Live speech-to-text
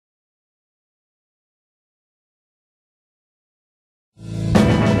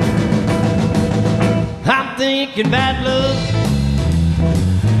thinking about love.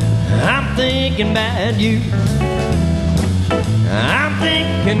 I'm thinking about you. I'm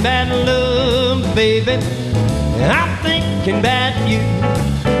thinking about love, baby. I'm thinking about you.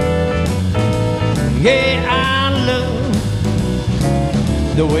 Yeah, I love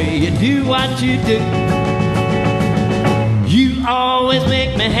the way you do what you do. You always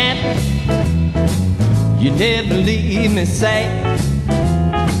make me happy. You never leave me sad.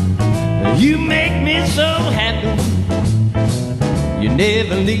 You make me so happy. You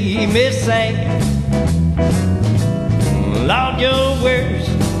never leave me sad. Lord, your words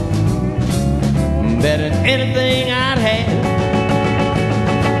better than anything I'd have.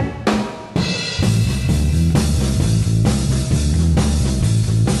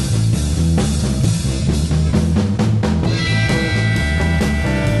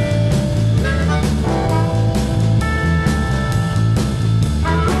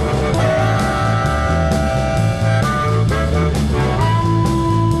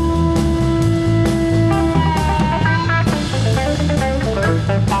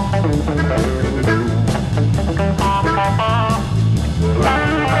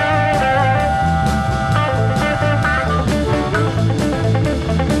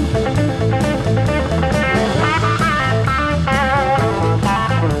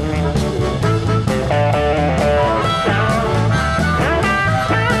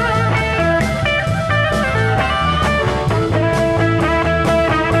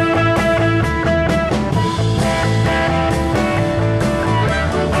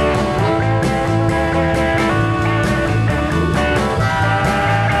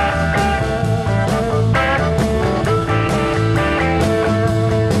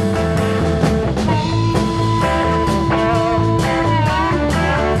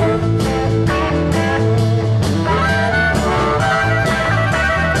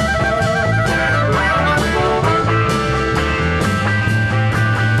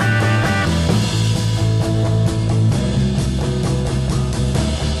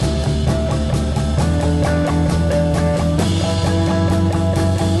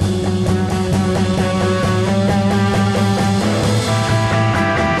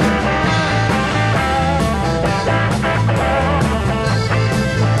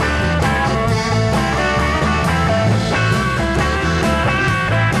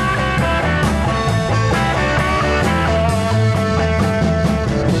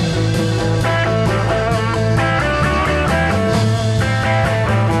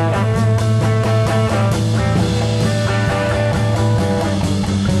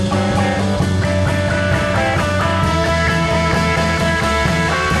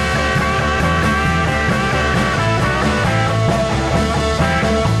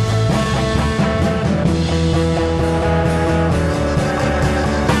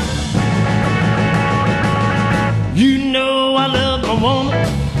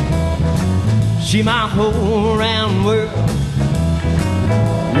 She my whole round world.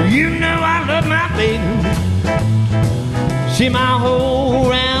 You know I love my baby. She my whole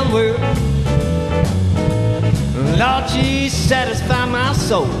round world. Lord, she satisfies my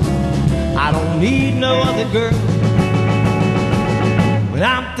soul. I don't need no other girl. When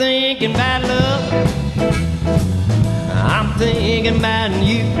I'm thinking about love, I'm thinking about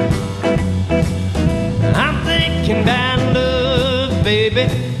you. I'm thinking about love,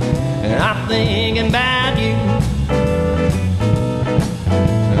 baby. I'm thinking about you.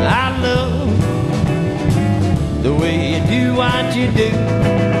 I love the way you do what you do.